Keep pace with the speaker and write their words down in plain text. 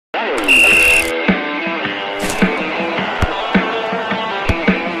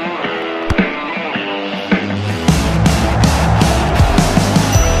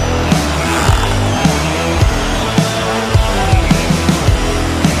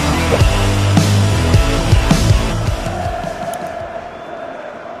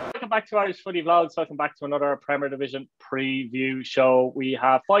back to Irish Footy Vlogs. Welcome back to another Premier Division preview show. We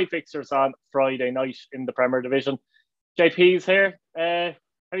have 5 fixtures on Friday night in the Premier Division. JP's here. How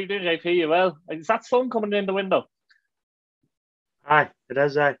are you doing, JP? You well? Is that sun coming in the window? Aye, it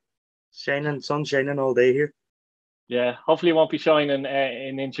is. Sun shining all day here. Yeah, hopefully it won't be shining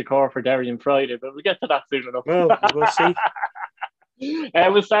in Inchicore for Derry on Friday, but we'll get to that soon enough. Well, we'll see.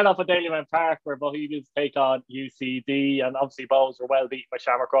 We'll start off at Dundalk Park, where Bohemians take on UCD, and obviously Bohs were well beaten by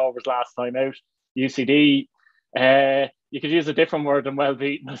Shamrock Rovers last time out. UCD, you could use a different word than well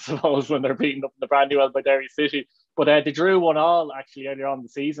beaten, I suppose, when they're beaten up in the brand new well by Derry City. But they drew 1-1 actually earlier on in the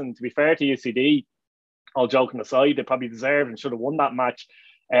season. To be fair to UCD, all joking aside, they probably deserved and should have won that match.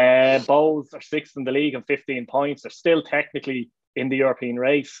 Bohs are 6th in the league and 15 points. They're still technically in the European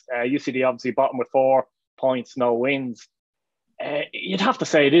race. UCD obviously bottom with 4 points, no wins. You'd have to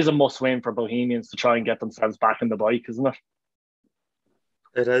say it is a must-win for Bohemians to try and get themselves back in the bike, isn't it?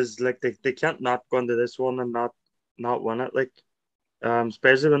 It is. Like they can't not go into this one and not win it. Like,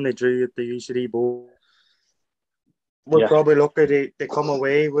 especially when they drew at the UCD Bowl. We're probably lucky they come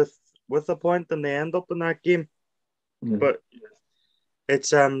away with a point and they end up in that game. But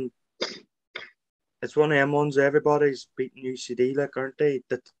it's one of them ones. Everybody's beating UCD, like, aren't they?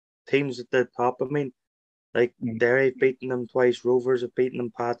 The teams at the top. I mean, like Derry have beaten them twice. Rovers have beaten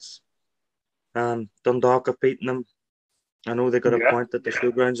them. Pats. Dundalk have beaten them. I know they got a point at the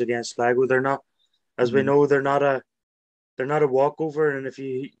showgrounds against Sligo. They're not, as we know, they're not a walkover. And if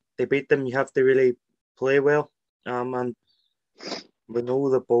they beat them, you have to really play well. And we know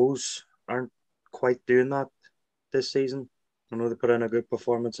the Bohs aren't quite doing that this season. I know they put in a good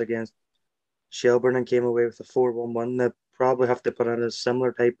performance against Shelbourne and came away with a 4-1 win. They probably have to put in a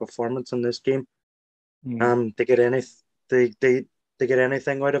similar type performance in this game. To get anything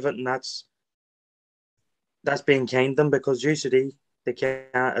out of it, and that's being kind to them, because UCD, they can't,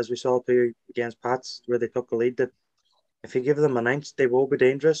 as we saw too against Pats, where they took a lead, that if you give them an inch, they will be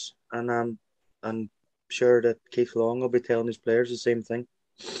dangerous. And I'm sure that Keith Long will be telling his players the same thing.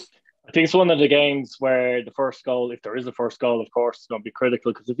 I think it's one of the games where the first goal, if there is a first goal, of course, is going to be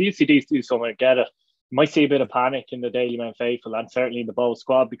critical, because if UCD do something to get it, you might see a bit of panic in the Daily Man faithful and certainly in the Bow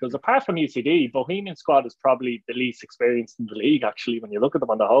squad, because apart from UCD, Bohemian squad is probably the least experienced in the league, actually, when you look at them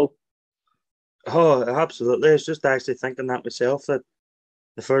on the whole. Oh, absolutely. I was just actually thinking that myself, that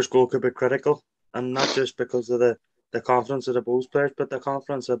the first goal could be critical, and not just because of the confidence of the Bulls players, but the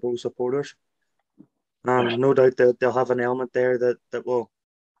confidence of Bulls supporters. No doubt that they'll have an element there that won't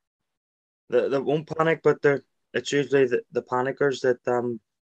panic, but it's usually the panickers that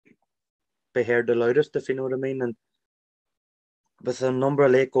be heard the loudest, if you know what I mean. And with the number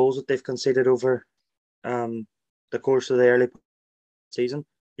of late goals that they've conceded over the course of the early season,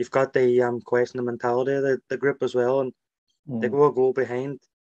 you've got the questioning mentality of the group as well, and they go a goal behind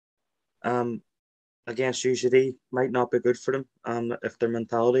against UCD might not be good for them if their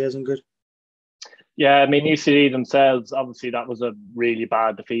mentality isn't good. Yeah, I mean, UCD themselves, obviously that was a really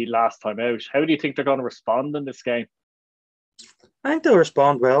bad defeat last time out. How do you think they're going to respond in this game? I think they'll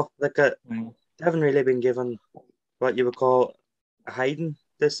respond well. Like they haven't really been given what you would call a hiding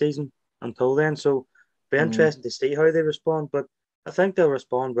this season until then. So it'll be interesting to see how they respond. But I think they'll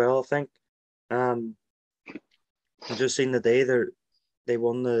respond well. I think I've just seen the day they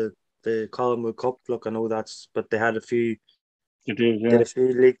won the Collingwood Cup. Look, I know but they had a few. You did, yeah.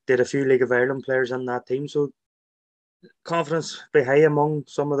 Did a few League of Ireland players in that team. So confidence be high among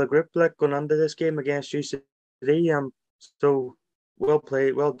some of the group, like, going into this game against UCD. So well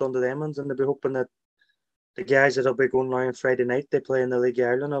played, well done to them, and they'll be hoping that the guys that'll be going now on Friday night, they play in the League of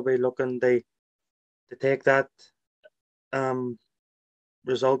Ireland, will be looking to take that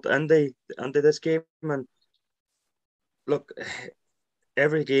result into this game. And look,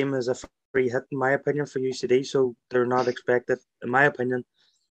 every game is a free hit, in my opinion, for UCD, so they're not expected, in my opinion,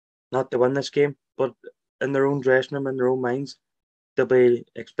 not to win this game, but in their own dressing room, in their own minds, they'll be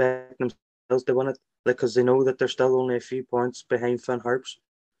expecting themselves to win it, because they know that they're still only a few points behind Finn Harps,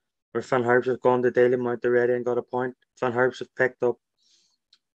 where Finn Harps have gone to Daily Mount already and got a point. Finn Harps have picked up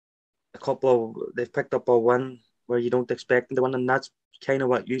they've picked up a win where you don't expect them to win, and that's kind of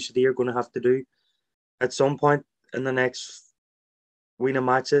what UCD are going to have to do at some point in the next week of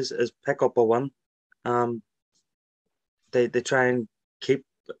matches, is pick up a win. They try and keep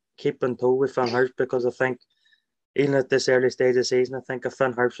in tow with Finn Harps, because I think even at this early stage of the season, I think if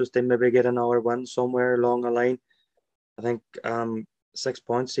Finn Harps was to maybe get another win somewhere along the line, I think 6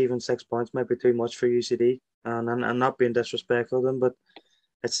 points, even 6 points, might be too much for UCD. And I'm not being disrespectful to them, but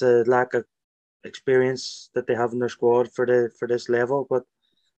it's a lack of experience that they have in their squad for this level. But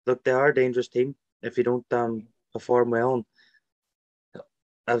look, they are a dangerous team if you don't perform well. And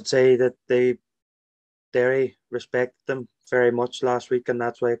I would say that Derry respected them very much last week, and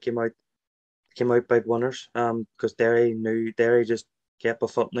that's why it came out big winners. Because Derry just kept a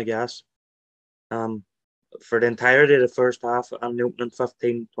foot in the gas. For the entirety of the first half and the opening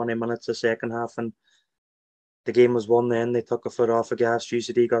 15, 20 minutes the second half, and the game was won then. They took a foot off the gas.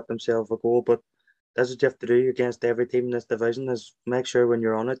 UCD got themselves a goal, but that's what you have to do against every team in this division is make sure when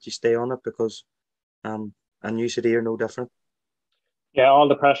you're on it, you stay on it because and UCD are no different. Yeah, all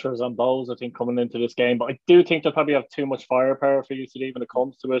the pressure is on Bowes, I think, coming into this game. But I do think they'll probably have too much firepower for UCD when it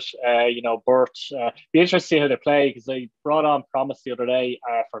comes to it. Burt, be interested to see how they play because they brought on Promise the other day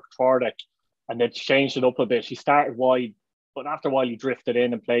for Drogheda and they changed it up a bit. He started wide, but after a while he drifted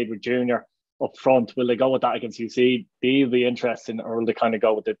in and played with Junior up front. Will they go with that against UCD? They'll be interesting, or will they kind of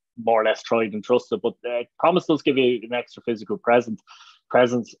go with the more or less tried and trusted? But Promise does give you an extra physical presence.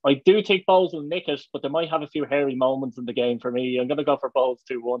 I do think Bowes will nick it, but they might have a few hairy moments in the game for me. I'm going to go for Bowes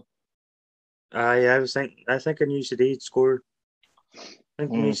 2-1. I think UCD score. I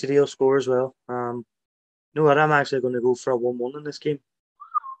think UCD will score as well. No, I'm actually going to go for a 1-1 in this game.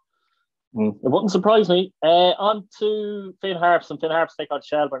 It wouldn't surprise me. On to Finn Harps, and Finn Harps take on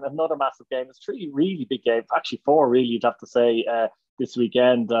Shelbourne. Another massive game. It's 3 really big games. Actually, 4 really, you'd have to say, this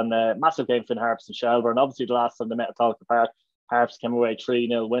weekend. And massive game, Finn Harps and Shelbourne. Obviously, the last time they met at Talca Park, Harps came away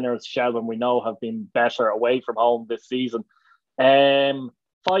 3-0 winners. Shelbourne, we know, have been better away from home this season. 5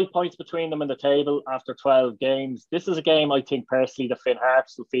 points between them in the table after 12 games. This is a game I think personally the Finn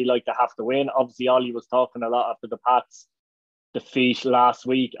Harps will feel like they have to win. Obviously, Ollie was talking a lot after the Pats defeat last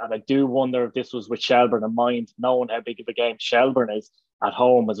week, and I do wonder if this was with Shelbourne in mind, knowing how big of a game Shelbourne is at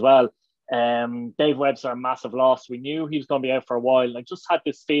home as well. Dave Webster, a massive loss. We knew he was going to be out for a while. I just had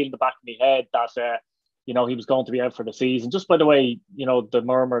this feel in the back of my head that he was going to be out for the season, just by the way, the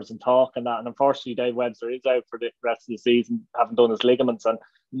murmurs and talk and that. And unfortunately, Dave Webster is out for the rest of the season, having done his ligaments, and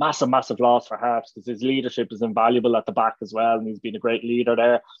massive loss for Harps because his leadership is invaluable at the back as well, and he's been a great leader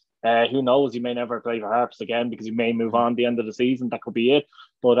there. Who knows? He may never play for Harps again because he may move on at the end of the season. That could be it.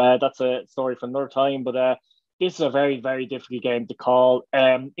 But that's a story for another time. But this is a very, very difficult game to call.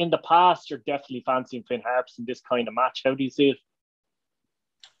 In the past, you're definitely fancying Finn Harps in this kind of match. How do you see it?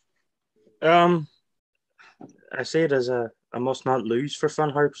 I see it as a must not lose for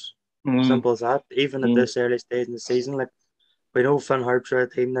Finn Harps. Simple as that. Even at this early stage in the season, like we know Finn Harps are a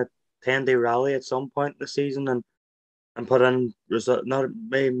team that tend to rally at some point in the season and put in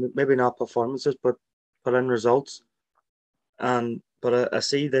maybe not performances, but put in results. But I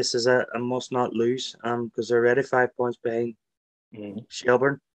see this as a must not lose because they're already 5 points behind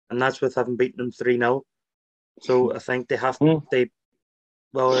Shelbourne, and that's with having beaten them 3-0. So I think they have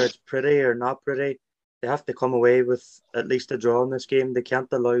whether it's pretty or not pretty, they have to come away with at least a draw in this game. They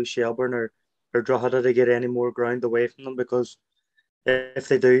can't allow Shelbourne or Drogheda to get any more ground away from them because if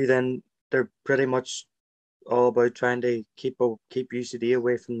they do, then they're pretty much all about trying to keep UCD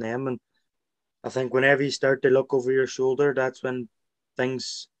away from them. And I think whenever you start to look over your shoulder, that's when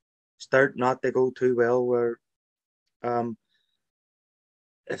things start not to go too well. Where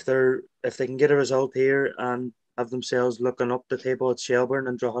if they can get a result here and have themselves looking up the table at Shelbourne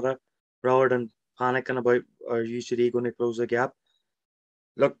and Drogheda rather than panicking about are UCD going to close the gap.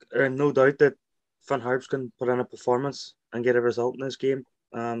 Look, no doubt that Finn Harps can put in a performance and get a result in this game.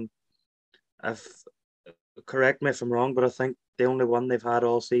 Correct me if I'm wrong, but I think the only one they've had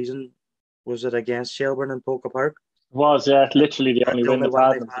all season was it against Shelbourne in Poker Park. It was, yeah, literally the only win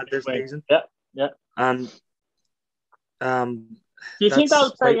one they've had this season. Yeah. And do you think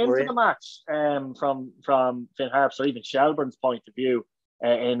that'll play into the match from Finn Harps or even Shelbourne's point of view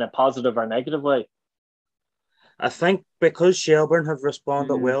in a positive or negative way? I think because Shelbourne have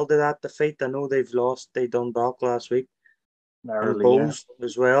responded well to that defeat. I know they've lost Dundalk last week and Bowes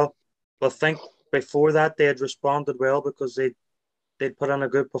as well. But I think before that they had responded well because they'd put in a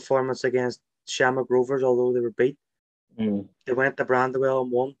good performance against Shamrock Rovers, although they were beat. They went to Brandywell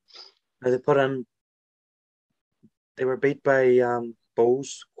and won. Now they were beat by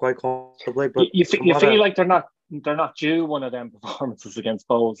Bowes quite comfortably. But you feel like they're not due one of them performances against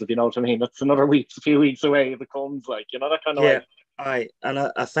Bowes, if you know what I mean. That's another a few weeks away if it comes, like, that kind of way.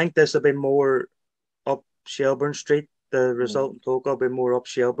 I think this will be more up Shelbourne Street. The result in Togo will be more up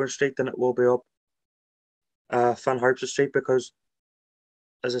Shelbourne Street than it will be up Finn Harps Street because,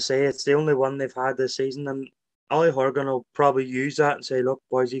 as I say, it's the only one they've had this season, and Ollie Horgan will probably use that and say, look,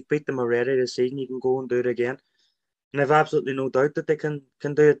 boys, you've beat them already this season, you can go and do it again. And I've absolutely no doubt that they can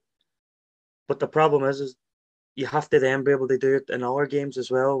do it. But the problem is you have to then be able to do it in other games as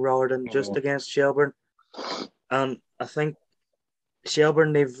well, rather than just against Shelbourne. And I think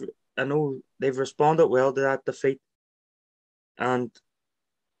Shelbourne, they've responded well to that defeat. And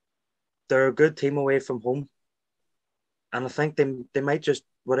they're a good team away from home, and I think they might just,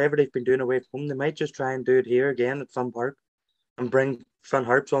 whatever they've been doing away from home, they might just try and do it here again at Fun Park and bring Fun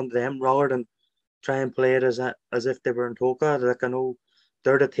Harps onto them rather than try and play it as if they were in Toka. Like, I know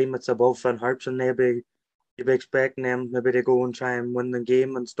they're the team that's above Fun Harps, and you'd be expecting them maybe to go and try and win the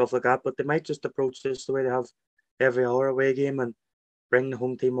game and stuff like that, but they might just approach this the way they have every other away game and bring the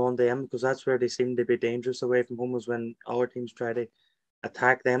home team on them, because that's where they seem to be dangerous away from home, is when our teams try to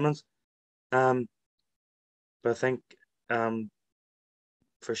attack them. But I think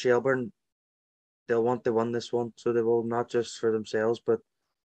for Shelbourne, they'll want to win this one, so they will, not just for themselves, but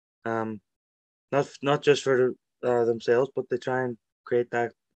not just for themselves, but they try and create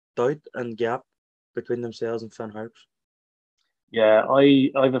that doubt and gap between themselves and Finn Harps. Yeah,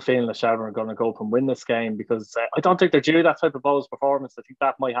 I have a feeling that Shelbourne are going to go up and win this game, because I don't think they're due that type of Bowes performance. I think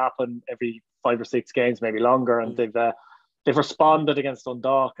that might happen every 5 or 6 games, maybe longer, and they've responded against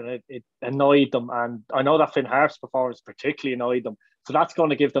Dundalk, and it annoyed them. And I know that Finn Harps' performance particularly annoyed them, so that's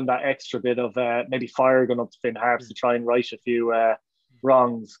going to give them that extra bit of maybe fire going up to Finn Harps to try and right a few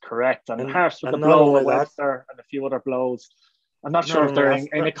wrongs correct. And Harps with the blow at Webster and a few other blows. I'm not sure if they're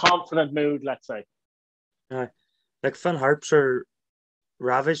in a confident mood, let's say. Like, Finn Harps are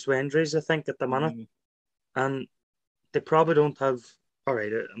ravished with injuries, I think, at the minute. And they probably don't have, all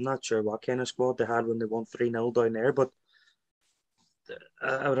right, I'm not sure what kind of squad they had when they won 3-0 down there, but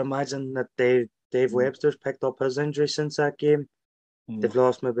I would imagine that Dave Webster's picked up his injury since that game. They've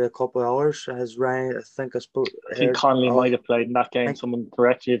lost maybe a couple of hours. Has Ryan, I think Connolly might have played in that game. Someone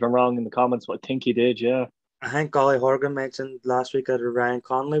correct me if I'm wrong in the comments, but I think he did, yeah. I think Ollie Horgan mentioned last week that Ryan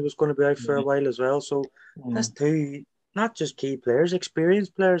Connolly was going to be out for a while as well. So that's 2, not just key players,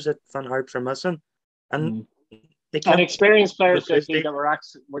 experienced players that Finn Harps are missing. And experienced players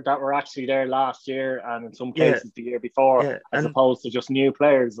that were actually there last year, and in some cases the year before, as opposed to just new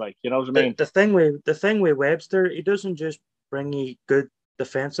players. Like, you know what I mean? The thing with Webster, he doesn't just bring you good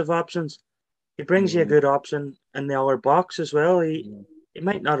defensive options. He brings you a good option in the other box as well. He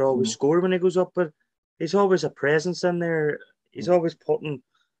might not always score when he goes up, but he's always a presence in there. He's always putting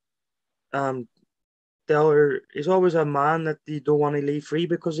he's always a man that you don't want to leave free,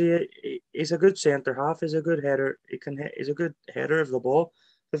 because he's a good centre half. He's a good header. He's a good header of the ball.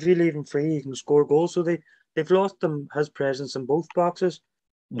 If you leave him free, he can score goals. So they've lost his presence in both boxes.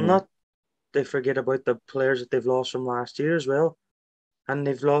 Not they forget about the players that they've lost from last year as well, and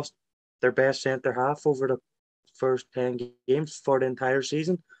they've lost their best centre half over the first 10 games for the entire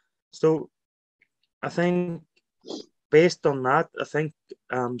season. So I think, based on that, I think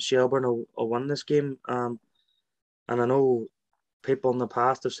Shelbourne will win this game. And I know people in the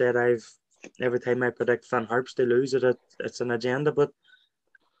past have said every time I predict Finn Harps they lose it's an agenda, but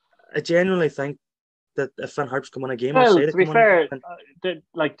I genuinely think that if Finn Harps come on a game, to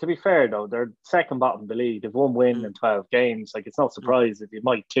be fair though, they're second bottom of the league. They've one win in 12 games. Like, it's no surprise if you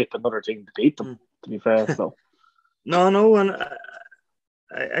might tip another team to beat them. To be fair, so no, and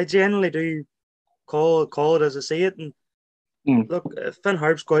I genuinely do call it as I see it. And look, if Finn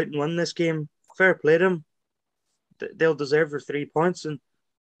Harps go out and win this game, fair play to them. They'll deserve their 3 points.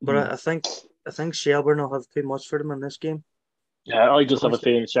 But I think Shelbourne will have too much for them in this game. Yeah, I just have a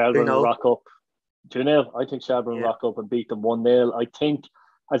feeling Shelbourne will rock up 2-0. I think Shelbourne will rock up and beat them 1-0. I think,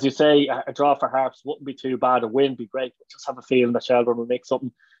 as you say, a draw for Harps wouldn't be too bad. A win would be great. I just have a feeling that Shelbourne will make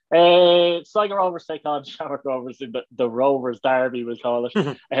something. Sligo Rovers take on Shamrock Rovers in the Rovers Derby, we'll call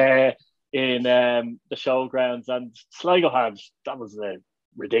it, in the showgrounds. And Sligo that was a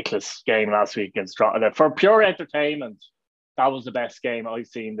ridiculous game last week against Drogheda. For pure entertainment, that was the best game I've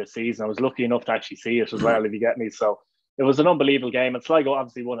seen this season. I was lucky enough to actually see it as well, if you get me. So it was an unbelievable game, and Sligo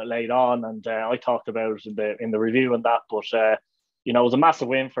obviously won it late on, and I talked about it in the review and that, but it was a massive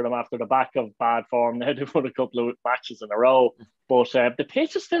win for them after the back of bad form. They had to win a couple of matches in a row, but the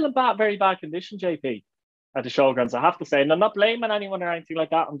pitch is still in very bad condition, JP, at the showgrounds, I have to say. And I'm not blaming anyone or anything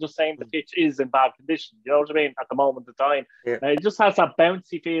like that. I'm just saying the pitch is in bad condition, you know what I mean, at the moment of time. It just has that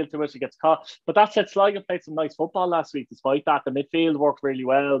bouncy feel to it. It gets caught. But that said, Sligo played some nice football last week despite that. The midfield worked really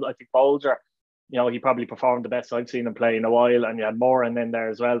well. I think Bolger, he probably performed the best I've seen him play in a while. And you had Moran in there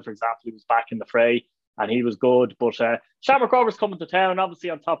as well, for example, he was back in the fray and he was good. But Shamrock Rovers coming to town, obviously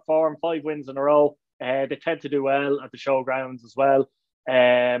on top form, 5 wins in a row. They tend to do well at the showgrounds as well.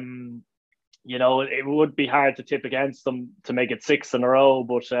 It would be hard to tip against them to make it 6 in a row.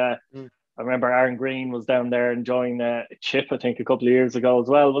 But I remember Aaron Green was down there enjoying a chip, I think, a couple of years ago as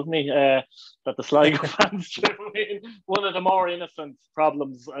well, wasn't he? That the Sligo fans threw in. One of the more innocent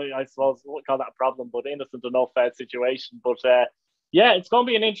problems, I suppose, I won't call that a problem, but innocent enough situation. But it's going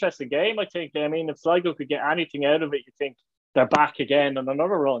to be an interesting game, I think. I mean, if Sligo could get anything out of it, you think they're back again on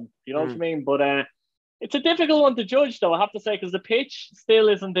another run. You know what I mean? But it's a difficult one to judge, though, I have to say, because the pitch still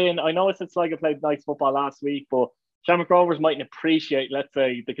isn't in. I know it's Sligo played nice football last week, but Shamrock Rovers mightn't appreciate, let's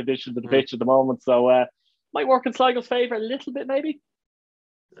say, the conditions of the pitch at the moment. So might work in Sligo's favour a little bit, maybe.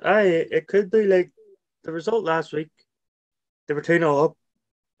 It could be like the result last week. They were 2-0 up,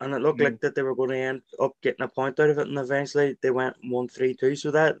 and it looked like that they were going to end up getting a point out of it, and eventually they went 1-3-2.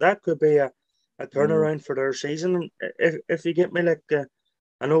 So that could be a turnaround for their season. If you get me, like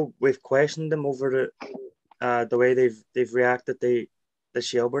I know we've questioned them over the way they've reacted to the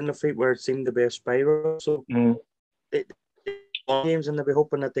Shelbourne defeat, where it seemed to be a spiral. So they games, and they'll be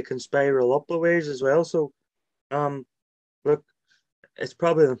hoping that they can spiral up the ways as well. So look, it's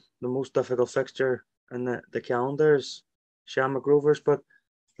probably the most difficult fixture in the calendar is Shamrock Rovers. But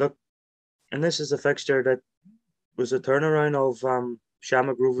look, and this is a fixture that was a turnaround of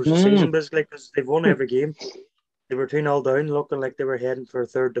Shamrock Rovers' season, basically, because they've won every game. They were 2-0 down, looking like they were heading for a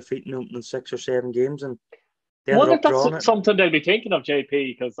third defeat in opening 6 or 7 games, and they ended up drawing it. Something they'll be thinking of, JP,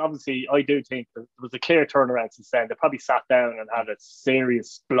 because obviously I do think there was a clear turnaround since then. They probably sat down and had a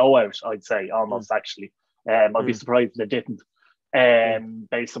serious blowout, I'd say, almost, actually. I'd be surprised if they didn't,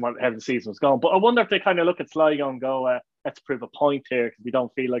 based on how the season was going. But I wonder if they kind of look at Sligo and go, let's prove a point here, because we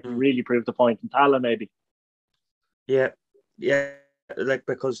don't feel like we really proved a point in Tala, maybe. Yeah, like,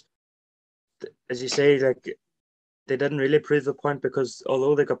 because, as you say, like, they didn't really prove the point, because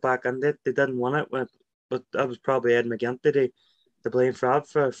although they got back in it, they didn't win it. But that was probably Ed McGinty, the blame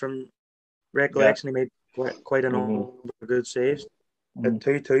for from recollection. He made quite a number of good saves at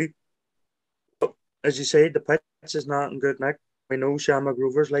 2-2. But as you say, the pitch is not in good nick. We know Shamrock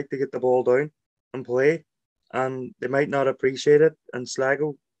Rovers like to get the ball down and play, and they might not appreciate it. And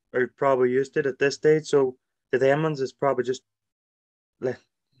Sligo are probably used to it at this stage. So the Demons is probably just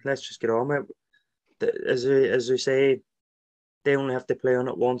let's just get on with it. As we say, they only have to play on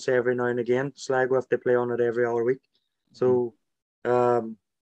it once every now and again. Sligo have to play on it every other week. So, but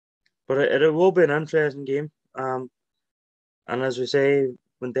it will be an interesting game. And as we say,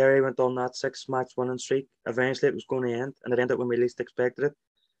 when Derry went on that 6-match winning streak, eventually it was going to end, and it ended when we least expected it.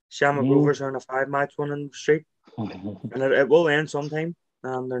 Shamrock Rovers are on a 5-match winning streak, and it will end sometime.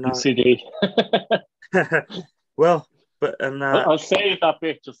 They're not. CD. Well, but I'll save that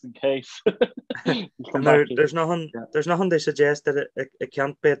bit just in case. There's nothing to suggest that it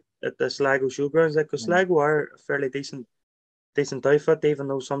can't be at the Sligo showgrounds, because Sligo are a fairly decent outfit, even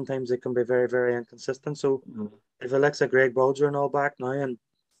though sometimes they can be very, very inconsistent. So if Alexa Greg Bulger and all back now, and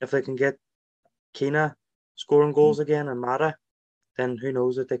if they can get Keena scoring goals again and Mata, then who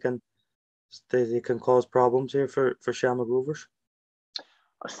knows if they can cause problems here for Shamrock Rovers.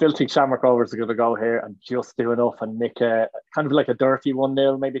 I still think Shamrock Rovers are going to go here and just do enough and make a kind of like a dirty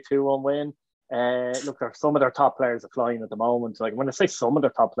 1-0, maybe 2-1 win. Look, some of their top players are flying at the moment. Like, when I say some of their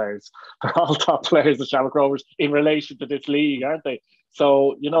top players, they're all top players of Shamrock Rovers in relation to this league, aren't they?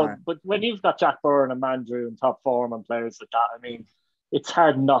 So, but when you've got Jack Byrne and Mandrew in top form and players like that, I mean, it's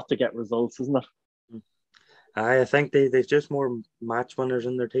hard not to get results, isn't it? I think they've just more match winners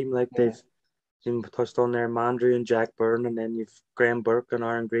in their team. Like, they've touched on there, Mandrew and Jack Byrne, and then you've Graham Burke and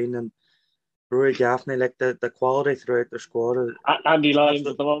Aaron Green and Rory Gaffney. Like, the quality throughout their squad. Andy Lyons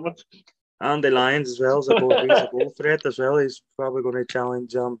at the moment. Andy Lyons as well is a goal threat as well. He's probably going to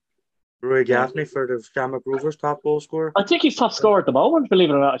challenge Rory Gaffney for the Shamrock Rovers top goal scorer. I think he's top scorer at the moment, believe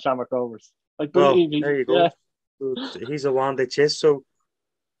it or not, at Shamrock Rovers. There you go. Yeah. So he's the one they chase. So,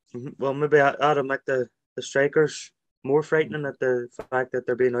 maybe Adam, like the strikers, more frightening at the fact that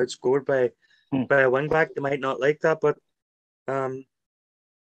they're being outscored by a wing back. They might not like that, but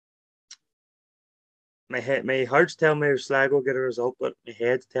my hearts tell me Sligo will get a result, but my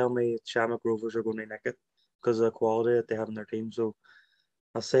heads tell me Shamrock Rovers are going to nick it because of the quality that they have in their team. So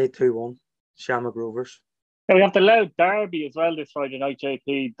I'll say 2-1 Shamrock Rovers. Yeah, we have the Loud Derby as well this Friday night,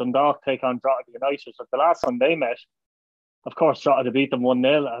 JP. Dundalk take on Drogheda United. So the last time they met, of course, Drogheda beat them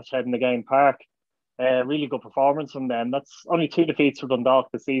 1-0 at Shelbourne Game Park. Really good performance from them. That's only 2 defeats for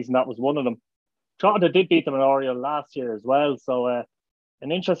Dundalk this season. That was one of them. Drogheda did beat them in Oriel last year as well. So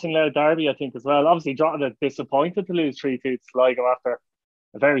an interesting Loud Derby, I think, as well. Obviously, Drogheda disappointed to lose 3-2 to Sligo after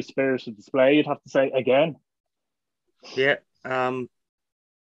a very spirited display, you'd have to say, again. Yeah.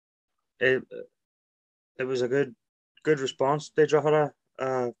 It was a good response to Drogheda.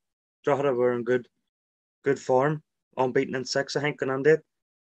 Drogheda were in good form, unbeaten in 6, I think, and ended.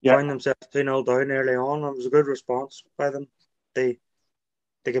 Found themselves 2-0 down early on. It was a good response by them. They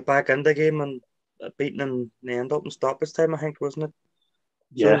get back in the game and beaten in the end up in stoppage time, I think, wasn't it?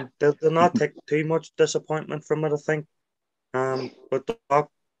 Yeah. So they'll not take too much disappointment from it, I think. But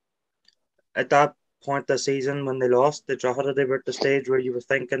at that point of the season when they lost to Drogheda, they were at the stage where you were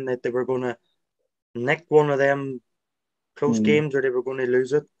thinking that they were going to nick one of them close games or they were going to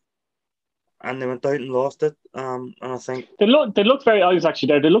lose it. And they went out and lost it. And I think they looked very. I was actually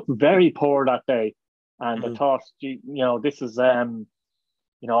there. They looked very poor that day, and I thought, this is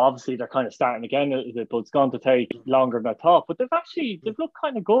obviously they're kind of starting again, but it's going to take longer than I thought. But they've looked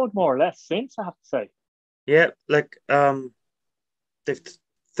kind of good more or less since, I have to say. Yeah, they've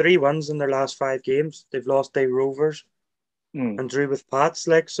 3 wins in their last 5 games. They've lost to Rovers and drew with Pats.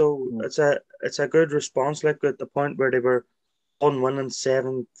 It's a good response. At the point where they were unwinning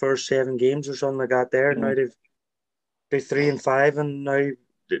first 7 games or something like that. Now they're 3-5, and now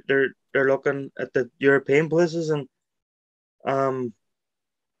they're looking at the European places. And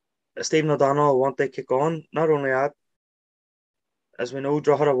Stephen O'Donnell want to kick on. Not only that, as we know,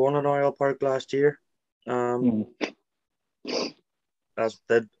 Drogheda won in Oriel Park last year. As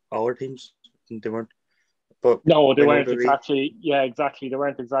did our teams. They weren't. But no, they weren't exactly. Yeah, exactly. They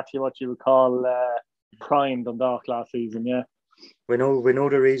weren't exactly what you would call prime Dundalk last season. Yeah, we know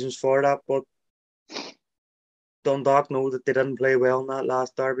the reasons for that, but Dundalk know that they didn't play well in that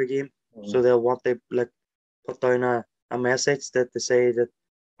last derby game, so they'll want to put down a message that they say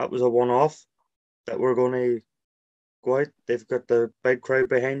that was a one-off, that we're going to go out. They've got the big crowd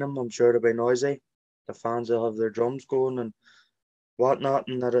behind them. I'm sure it'll be noisy. The fans will have their drums going and whatnot,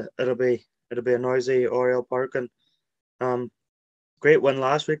 and that it'll be a noisy Oriel Park. And great win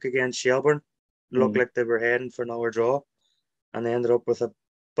last week against Shelbourne. Looked like they were heading for another draw, and they ended up with a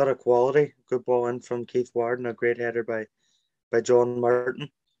bit of quality. Good ball in from Keith Ward and a great header by John Martin.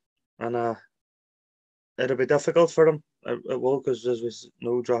 And it'll be difficult for them. It will, because as we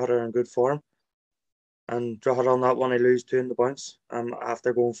know, Drogheda are in good form, and Drogheda will not want to lose 2 in the bounce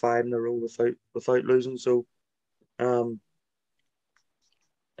after going 5 in a row without losing. So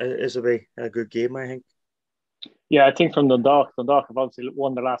it'll be a good game, I think. Yeah, I think from Dundalk have obviously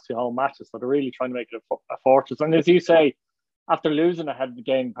won the last 2 home matches, so they're really trying to make it a fortress. And as you say, after losing ahead of the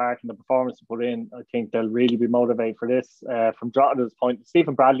game part and the performance to put in, I think they'll really be motivated for this. From Drogheda's point,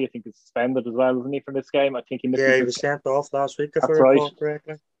 Stephen Bradley, I think, is suspended as well, isn't he, for this game? I think he was sent off last week, if I recall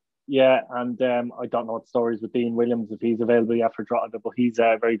correctly. Yeah, and I don't know what the story is with Dean Williams, if he's available yet for Drogheda, but he's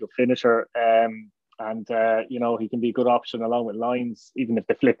a very good finisher. And he can be a good option along with Lyons, even if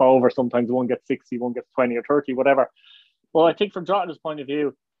they flip over. Sometimes one gets 60, one gets 20 or 30, whatever. Well, I think from Drogheda's point of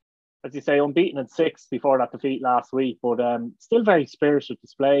view, as you say, unbeaten in 6 before that defeat last week, but still very spirited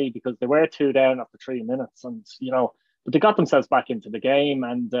display, because they were 2 down after 3 minutes, and but they got themselves back into the game,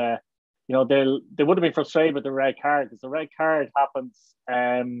 and they would have been frustrated with the red card, because the red card happens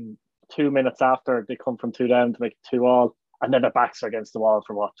 2 minutes after they come from 2 down to make it 2-2. And then their backs are against the wall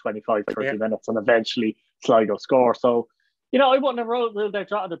for 25, 30 minutes, and eventually Sligo score. So, I wouldn't have ruled out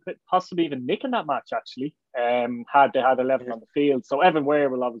Drogheda possibly even nicking that match, actually, had they had 11 on the field. So Evan Ware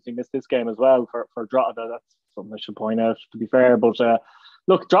will obviously miss this game as well for Drogheda. That's something I should point out, to be fair. But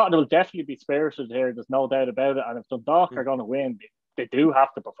look, Drogheda will definitely be spirited here. There's no doubt about it. And if Dundalk are going to win, they do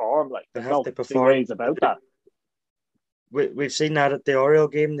have to perform. There's no 2 ways about that. We've seen that at the Oriel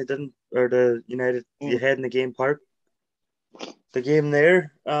game. They didn't, or the United head in the game park. The game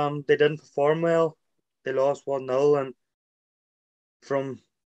there, they didn't perform well. They lost 1-0, and from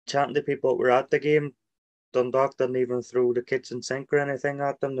chatting to people that were at the game, Dundalk didn't even throw the kitchen sink or anything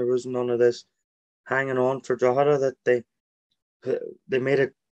at them. There was none of this hanging on for Drogheda, that they made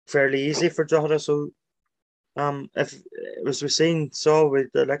it fairly easy for Drogheda. So if as we saw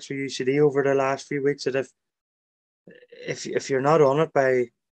with the lecture UCD over the last few weeks, that if you're not on it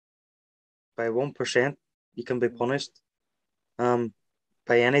by 1%, you can be punished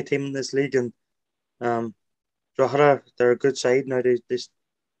by any team in this league. And Drogheda, they're a good side now.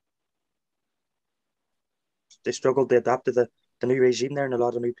 They struggled to adapt to the new regime there, and a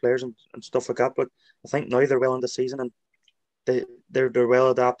lot of new players and stuff like that. But I think now they're well in the season, and they're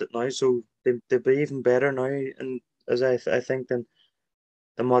well adapted now. So they'll be even better now, and as I think than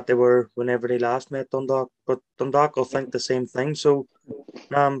what they were whenever they last met Dundalk. But Dundalk will think the same thing. So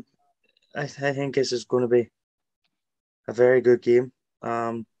I think this is going to be a very good game.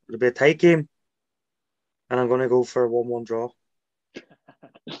 It'll be a tight game, and I'm going to go for a 1-1 draw.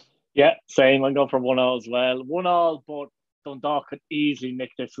 Yeah, same. I'm going for 1-1 as well. 1-1, but Dundalk could easily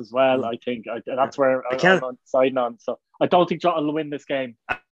nick this as well. I think that's where I'm deciding on. So I don't think Drogheda will win this game.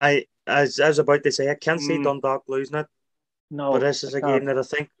 I was about to say, I can't see Dundalk losing it. No, but this is a game that I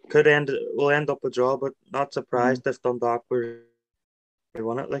think will end up a draw, but not surprised if Dundalk were to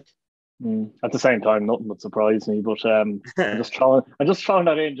win it. At the same time, nothing would surprise me. But I'm just throwing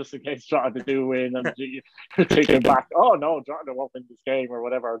that in just in case Drogheda do win, and you're thinking back, oh no, Drogheda won't win this game or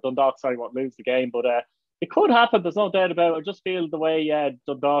whatever. Dundalk, sorry, won't lose the game, but it could happen. There's no doubt about it. I just feel the way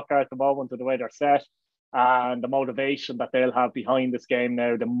Dundalk are at the moment, and the way they're set, and the motivation that they'll have behind this game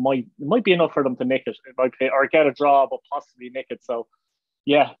now, it might be enough for them to nick it. It might be, or get a draw, but possibly nick it. So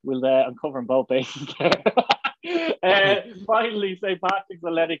yeah, we'll I'm covering both bases there. Finally, St. Patrick's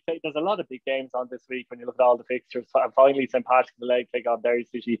Athletic take. There's a lot of big games on this week when you look at all the fixtures. And finally, St. Patrick's Athletic take on Derry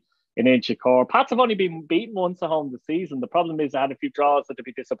City in Inchicore. Pats have only been beaten once at home this season. The problem is they had a few draws that they'd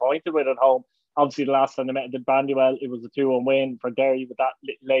be disappointed with at home. Obviously, the last time they met in Banduel, it was a 2-1 win for Derry with that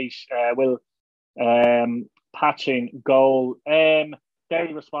late Will Patching goal.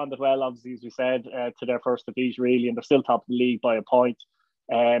 Derry responded well, obviously, as we said, to their first defeat, really, and they're still top of the league by a point.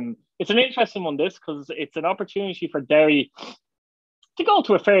 It's an interesting one, this, because it's an opportunity for Derry to go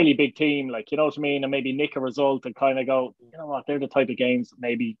to a fairly big team, like, you know what I mean, and maybe nick a result and kind of go, you know what, they're the type of games that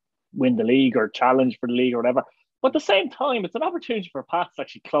maybe win the league or challenge for the league or whatever. But at the same time, it's an opportunity for Pats to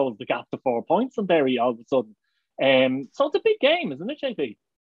actually close the gap to 4 points on Derry all of a sudden. So it's a big game, isn't it, JP?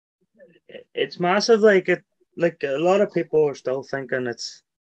 It's massive. Like a lot of people are still thinking it's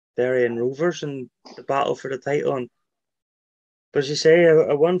Derry and Rovers and the battle for the title. And but as you say,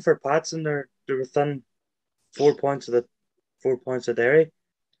 a win for Pats, and they're within 4 points of Derry.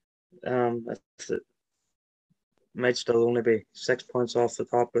 It might still only be 6 points off the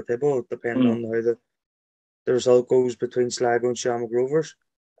top of the table, depending on how the result goes between Sligo and Shamrock Rovers.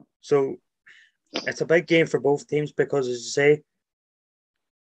 So it's a big game for both teams because, as you say,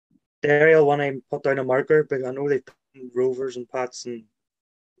 Derry will want to put down a marker, but I know they've put Rovers and Pats and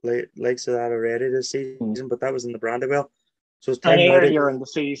likes of that already this season, but that was in the Brandywell. So it's time earlier in the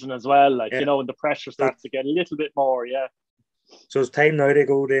season as well, like, you know, when the pressure starts to get a little bit more, So it's time now to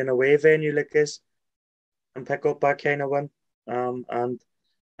go to an away venue like this and pick up that kind of win. And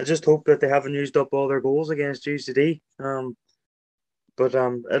I just hope that they haven't used up all their goals against UCD. But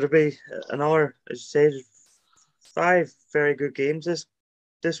it'll be another, as you say, 5 very good games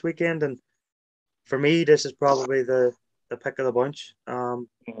this weekend, and for me, this is probably the pick of the bunch.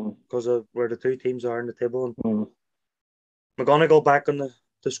 Because of where the two teams are in the table. And we're going to go back on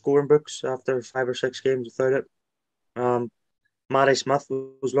the scoring books after 5 or 6 games without it. Matty Smith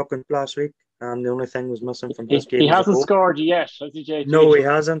was looking last week, and the only thing was missing from his game. He hasn't scored yet, has he, JT? No, he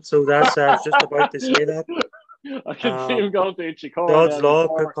hasn't. So that's I was just about to say that. I can see him going to Inchicore. Dodds Law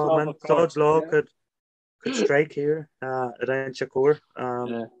could come in. Dodds Law could strike here at Inchicore.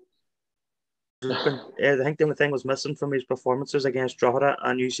 I think the only thing was missing from his performances against Drogheda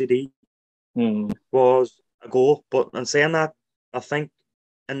and UCD was a goal. But in saying that, I think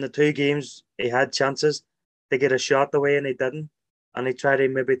in the 2 games he had chances to get a shot away and he didn't. And he tried to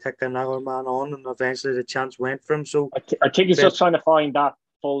maybe take another man on, and eventually the chance went for him. So I think he's just trying to find that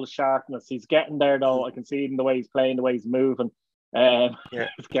full sharpness. He's getting there, though. I can see it in the way he's playing, the way he's moving.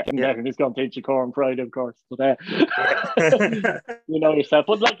 He's getting there, and he's going to Inchicore on Friday, of course. But you know yourself.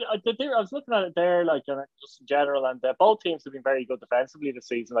 But like I was looking at it there, like just in general, and both teams have been very good defensively this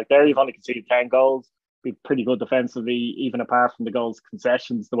season. Like Derry have only conceded 10 goals, be pretty good defensively, even apart from the goals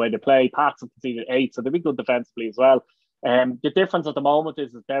concessions, the way they play. Pats have conceded 8, so they've been good defensively as well. The difference at the moment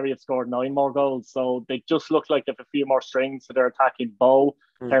is that Derry have scored 9 more goals, so they just look like they have a few more strings to their attacking bow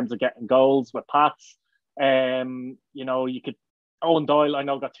in terms of getting goals. With Pats, you know, you could Owen Doyle, I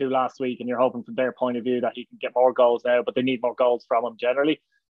know, got 2 last week, and you're hoping from their point of view that he can get more goals now, but they need more goals from him generally.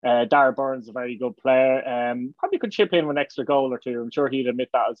 Darragh Byrne's a very good player. Probably could chip in with an extra goal or 2. I'm sure he'd admit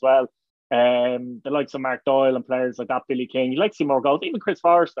that as well. The likes of Mark Doyle and players like that, Billy King, you'd like to see more goals. Even Chris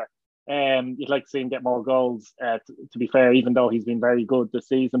Forrester. You'd like to see him get more goals, to be fair, even though he's been very good this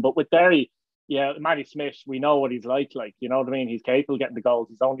season. But with Derry, Matty Smith, we know what he's like, you know what I mean? He's capable of getting the goals.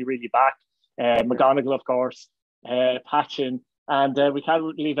 He's only really back. McGonigal, of course, Patchin, and we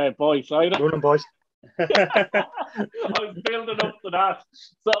can't leave out Boyce either. Rolling Boyce. I was building up to that.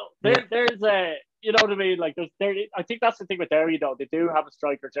 So there's a, you know what I mean? Like I think that's the thing with Derry, though. They do have a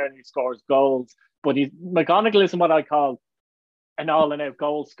striker generally who scores goals, but McGonigal isn't what I call an all-and-out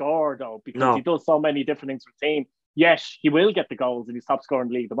goal scorer, though, because he does so many different things for the team. Yes, he will get the goals, and he's top scorer in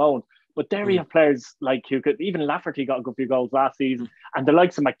the league at the moment. But Derry have players like who could, even Lafferty got a good few goals last season, and the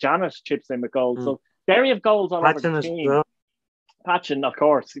likes of McJanis chips in with goals. So Derry have goals all over the team. Patchin, of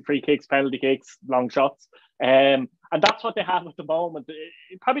course, free kicks, penalty kicks, long shots. And that's what they have at the moment.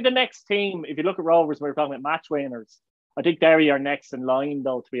 Probably the next team, if you look at Rovers, we're talking about match winners. I think Derry are next in line,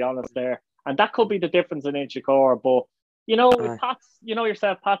 though, to be honest, there. And that could be the difference in Inchicore. But, you know, with Pats, you know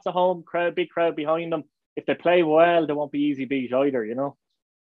yourself, Pats at home, big crowd behind them. If they play well, they won't be easy beat either, you know.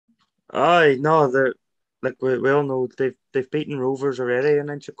 Aye, no, they're like we all know they've beaten Rovers already in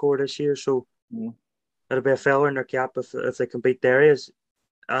Inchicore this year, so Mm. it'll be a feather in their cap if they can beat Derry.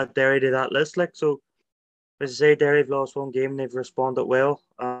 Add Derry to that list. Like so, as I say, Derry have lost one game and they've responded well.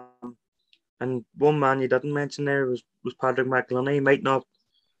 And one man you didn't mention there was Patrick McIlhenny. He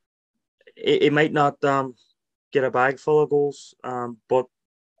might not get a bag full of goals. But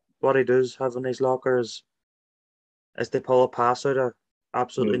what he does have in his locker is they pull a pass out of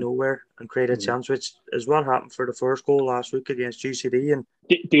absolutely Mm. nowhere and create a Mm. chance, which is what happened for the first goal last week against UCD. And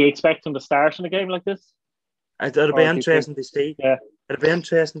Do you expect him to start in a game like this, it'll be or do you think? interesting to see. Yeah. It'll be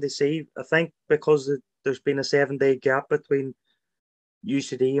interesting to see. I think because there's been a 7 day gap between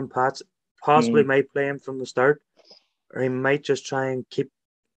UCD and Pats, possibly Mm. might play him from the start, or he might just try and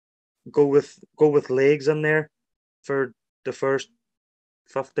go with legs in there for the first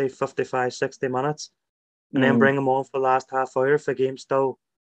 50, 55, 60 minutes, and then Mm. bring him on for the last half hour if the game's still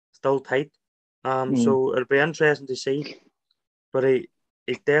tight. Mm. So it'll be interesting to see. But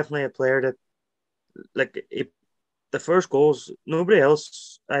he's definitely a player that like the first goals, nobody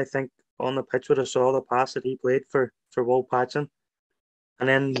else I think on the pitch would have saw the pass that he played for Will Patchen. And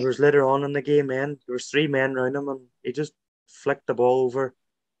then there was later on in the game, man, there was three men around him, and he just flicked the ball over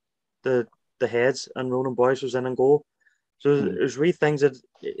the the heads, and Ronan Boyce was in and goal. So Mm. there's wee things that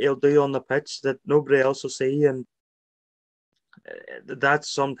he'll do on the pitch that nobody else will see, and that's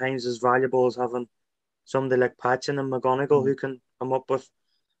sometimes as valuable as having somebody like Patchen and McGonigal Mm. who can come up with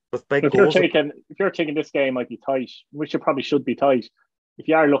big If you're goals. taking if you're taking this game might be tight, which it probably should be tight. If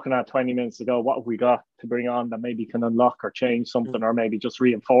you are looking at 20 minutes to go, what have we got to bring on that maybe can unlock or change Mm, something, or maybe just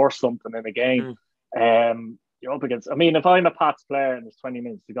reinforce something in the game? mm, You're up against. I mean, if I'm a Pats player and there's 20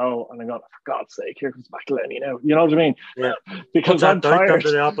 minutes to go, and I go, for God's sake, here comes McElhenney now. You know what I mean? yeah, puts Because that I'm doubt tired.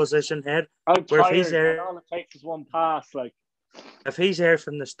 under the opposition head. I'm Where if he's tired, and there, all it takes is one pass. Like, if he's there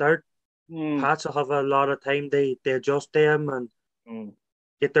from the start, mm, Pats will have a lot of time. They adjust to him and mm,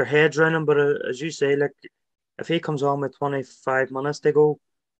 get their heads around him. But as you say, like if he comes on with 25 minutes to go,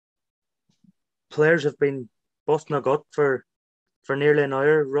 players have been busting a gut for nearly an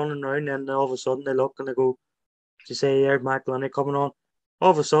hour running around, and all of a sudden they look and they go, you say, "Here, McElhenney coming on."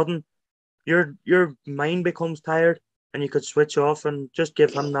 All of a sudden, your mind becomes tired, and you could switch off and just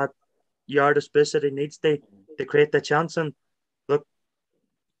give him that yard of space that he needs to create the chance. And look,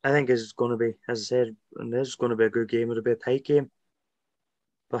 I think it's going to be, as I said, and this is going to be a good game. It'll be a tight game,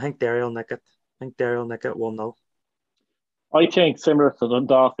 but I think Derry will nick it. I think Derry will nick it 1-0. I think similar to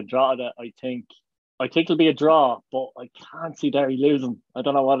Dundalk and Drogheda. I think it'll be a draw, but I can't see Derry losing. I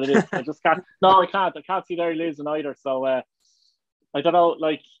don't know what it is. I just can't. No, I can't. I can't see Derry losing either. So I don't know.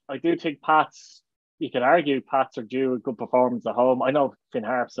 Like, I do think Pats. You could argue Pats are due a good performance at home. I know Finn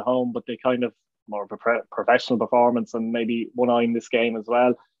Harps at home, but they kind of more of a professional performance and maybe one eye in this game as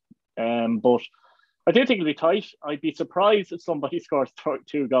well. But I do think it'll be tight. I'd be surprised if somebody scores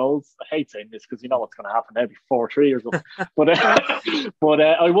two goals. I hate saying this because you know what's going to happen. Maybe 4-3 or something. But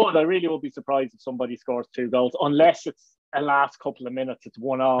I really would be surprised if somebody scores two goals, unless it's a last couple of minutes. It's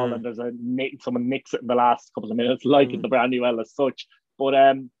 1-1 and Mm, there's someone nicks it in the last couple of minutes, like in mm. the Brandywell as such. But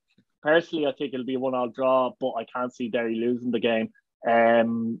personally, I think it'll be a 1-1 draw. But I can't see Derry losing the game.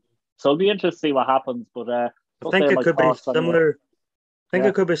 So it'll be interesting to see what happens. But I those think are it my could be thoughts anyway. similar. I think Yeah.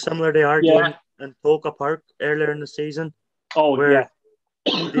 it could be similar to our Yeah. game in Polka Park earlier in the season, Oh yeah. where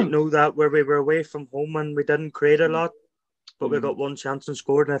you know that where we were away from home and we didn't create a Mm, lot, but we mm, got one chance and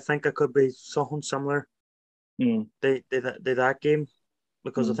scored. And I think it could be something similar mm, to that game,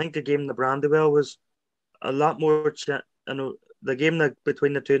 because I mm. think the game in the Brandywell was a lot more. You know, the game that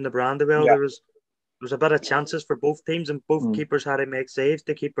between the two in the Brandywell, Yeah. there was a bit of chances for both teams, and both Mm, keepers had to make saves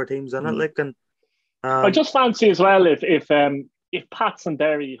to keep their teams in it. mm. Like and I um, just fancy as well if Pats and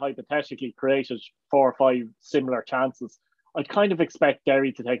Derry hypothetically created 4 or 5 similar chances, I'd kind of expect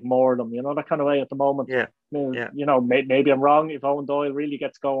Derry to take more of them. You know that kind of way at the moment. yeah, yeah. You know, maybe I'm wrong. If Owen Doyle really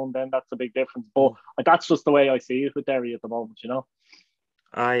gets going, then that's a big difference. But Mm. that's just the way I see it with Derry at the moment. You know.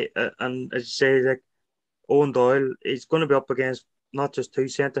 I and as you say, like Owen Doyle, he's going to be up against not just two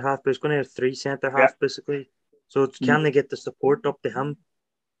centre half, but he's going to have three centre Yeah. half basically. So it's Mm, can they get the support up to him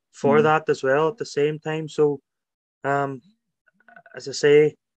for mm. that as well at the same time? So um, as I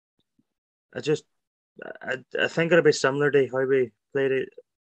say, I just I think it'll be similar to how we played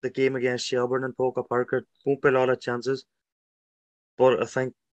the game against Shelbourne and Polka Park. There won't be a lot of chances, but I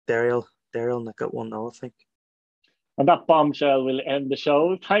think Derry will nick it 1-0. I think. And that bombshell will end the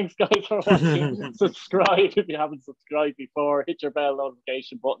show. Thanks, guys, for watching. Subscribe if you haven't subscribed before. Hit your bell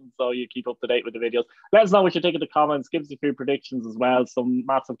notification button so you keep up to date with the videos. Let us know what you think in the comments. Give us a few predictions as well. Some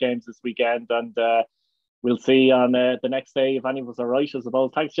massive games this weekend. And we'll see on the next day if any of us are right, I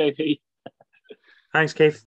suppose. Thanks, JP. Thanks, Keith.